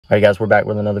All right, guys, we're back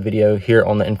with another video here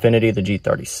on the Infiniti, the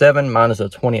G37. Mine is a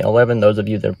 2011. Those of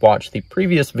you that have watched the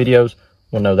previous videos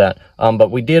will know that.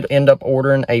 But we did end up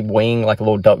ordering a wing, like a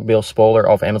little DuckBill spoiler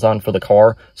off Amazon for the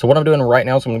car. So what I'm doing right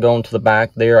now is I'm going to go into the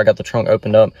back there. I got the trunk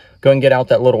opened up. Go and get out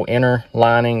that little inner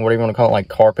lining, whatever you want to call it, like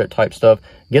carpet type stuff.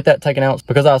 Get that taken out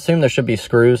because I assume there should be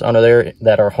screws under there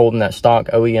that are holding that stock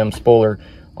OEM spoiler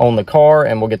on the car.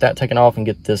 And we'll get that taken off and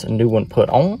get this new one put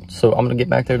on. So I'm going to get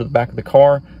back there to the back of the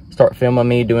car, start filming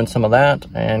me doing some of that,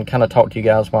 and kind of talk to you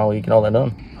guys while we get all that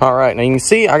done. All right, now you can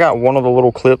see I got one of the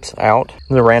little clips out.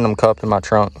 There's a random cup in my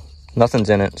trunk. Nothing's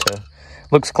in it, so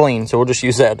looks clean. So we'll just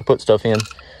use that to put stuff in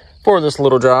for this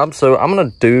little job. So I'm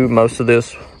gonna do most of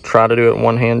this, try to do it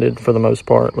one-handed for the most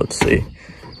part. Let's see.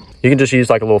 You can just use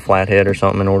like a little flathead or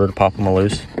something in order to pop them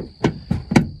loose.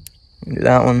 Do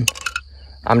that one.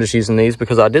 I'm just using these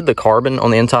because I did the carbon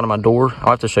on the inside of my door.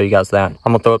 I'll have to show you guys that.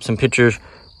 I'm gonna throw up some pictures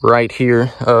right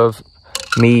here of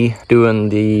me doing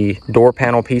the door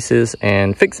panel pieces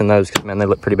and fixing those because, man, they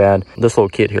look pretty bad. This little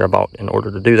kit here I bought in order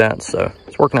to do that, so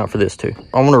it's working out for this too.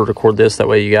 I'm gonna record this, that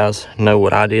way you guys know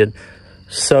what I did.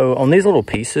 So on these little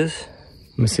pieces,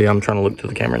 let me see, I'm trying to look to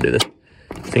the camera and do this.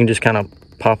 So you can just kind of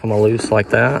pop them loose like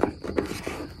that.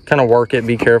 Kind of work it,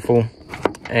 be careful,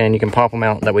 and you can pop them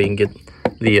out. That way you can get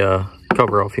the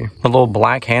cover off here. The little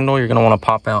black handle you're gonna want to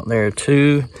pop out there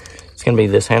too. It's gonna be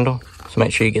this handle. So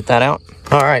make sure you get that out.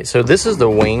 All right, so this is the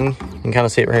wing. You can kind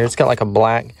of see it right here. It's got like a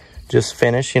black just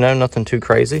finish, you know, nothing too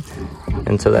crazy.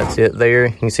 And so that's it there.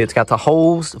 You can see it's got the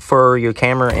holes for your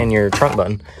camera and your trunk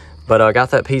button. But I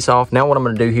got that piece off. Now what I'm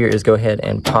gonna do here is go ahead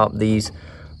and pop these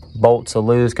bolts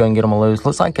loose, go and get them loose.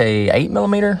 Looks like a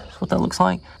 8mm, that's what that looks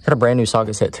like. Got a brand new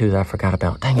socket set too that I forgot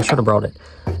about. Dang, I should have brought it.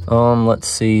 Let's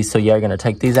see, so yeah, I'm gonna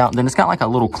take these out. Then it's got like a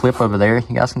little clip over there,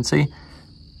 you guys can see.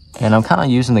 And I'm kind of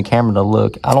using the camera to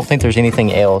look. I don't think there's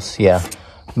anything else, yeah,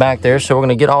 back there. So we're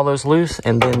gonna get all those loose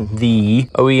and then the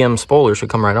OEM spoiler should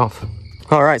come right off.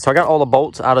 All right, so I got all the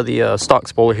bolts out of the stock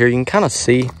spoiler here. You can kind of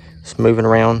see it's moving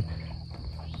around.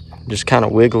 Just kind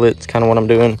of wiggle it, it's kind of what I'm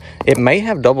doing. It may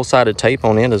have double-sided tape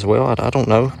on it as well, I don't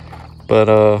know. But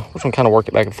we're gonna kind of work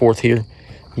it back and forth here.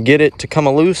 Get it to come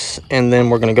loose and then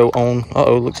we're gonna go on.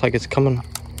 Uh-oh, looks like it's coming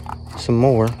some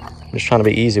more. I'm just trying to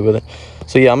be easy with it.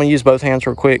 So yeah, I'm gonna use both hands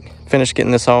real quick, finish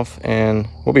getting this off, and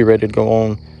we'll be ready to go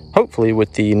on, hopefully,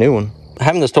 with the new one.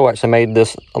 Having this tool actually made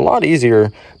this a lot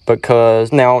easier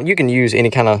because now you can use any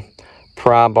kind of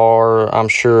pry bar, I'm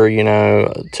sure, you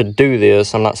know, to do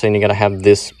this. I'm not saying you gotta have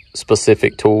this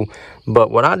specific tool, but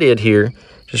what I did here,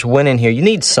 just went in here. You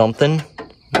need something,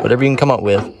 whatever you can come up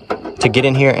with, to get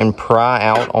in here and pry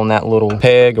out on that little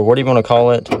peg or whatever you want to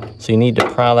call it. So you need to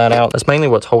pry that out. That's mainly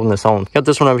what's holding this on. Got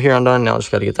this one over here undone. Now I just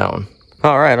got to get that one.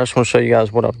 All right, I just want to show you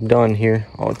guys what I've done here.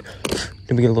 Oh,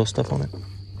 did we get a little stuff on it?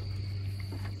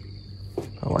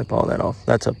 I'll wipe all that off.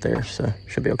 That's up there, so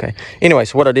should be okay. Anyway,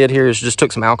 so what I did here is just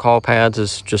took some alcohol pads.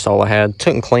 Is just all I had.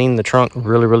 Took and cleaned the trunk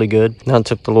really, really good. Then I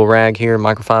took the little rag here,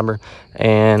 microfiber,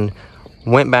 and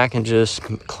went back and just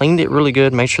cleaned it really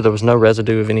good. Made sure there was no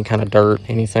residue of any kind of dirt,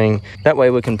 anything. That way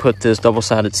we can put this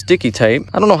double-sided sticky tape.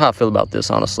 I don't know how I feel about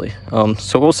this, honestly.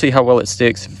 So we'll see how well it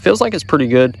sticks. If it feels like it's pretty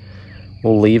good,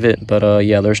 we'll leave it. But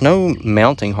yeah, there's no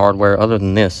mounting hardware other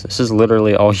than this. This is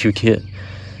literally all you get.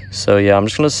 So yeah, I'm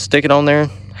just gonna stick it on there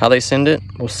how they send it.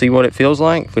 We'll see what it feels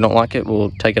like. If we don't like it, we'll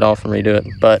take it off and redo it.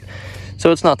 But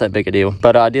so it's not that big a deal.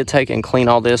 But I did take and clean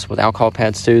all this with alcohol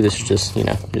pads too. This is just, you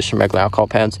know, just some regular alcohol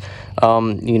pads.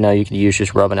 You know, you could use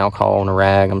just rubbing alcohol on a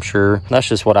rag, I'm sure. That's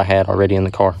just what I had already in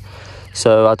the car.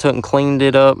 So I took and cleaned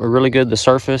it up really good, the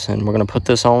surface, and we're gonna put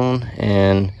this on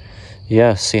and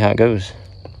yeah, see how it goes.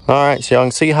 All right, so y'all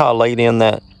can see how I laid in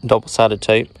that double-sided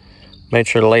tape. Made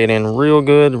sure to lay it in real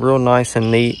good, real nice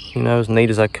and neat, you know, as neat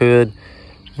as I could.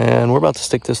 And we're about to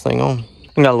stick this thing on.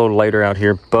 We got a little later out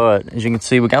here, but as you can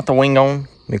see, we got the wing on.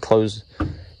 Let me close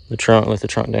the trunk, let the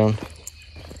trunk down.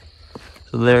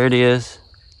 So there it is.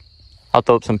 I'll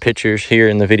throw up some pictures here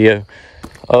in the video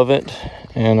of it.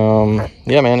 And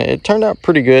yeah, man, it turned out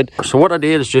pretty good. So what I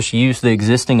did is just use the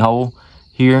existing hole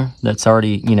here that's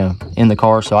already, you know, in the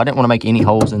car. So I didn't want to make any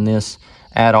holes in this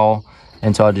at all.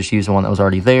 And so I just used the one that was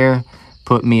already there.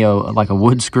 Put me like a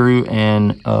wood screw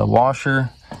and a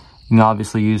washer. You can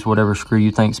obviously use whatever screw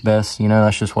you think's best. You know,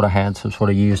 that's just what I had, so it's what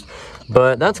I used.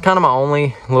 But that's kind of my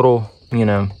only little, you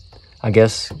know, I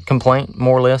guess complaint,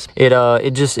 more or less. It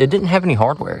didn't have any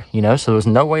hardware, you know, so there was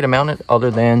no way to mount it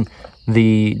other than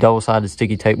the double-sided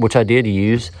sticky tape, which I did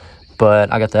use.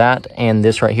 But I got that and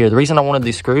this right here. The reason I wanted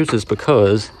these screws is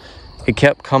because it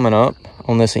kept coming up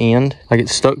on this end. Like, it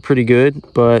stuck pretty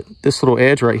good, but this little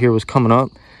edge right here was coming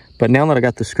up. But now that I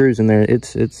got the screws in there,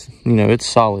 it's you know, it's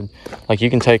solid. Like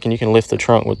you can take and you can lift the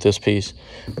trunk with this piece.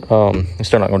 I'm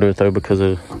still not gonna do it though because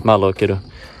of my luck, it'll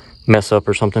mess up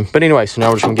or something. But anyway, so now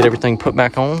we're just gonna get everything put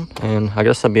back on, and I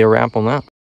guess that'd be a wrap on that.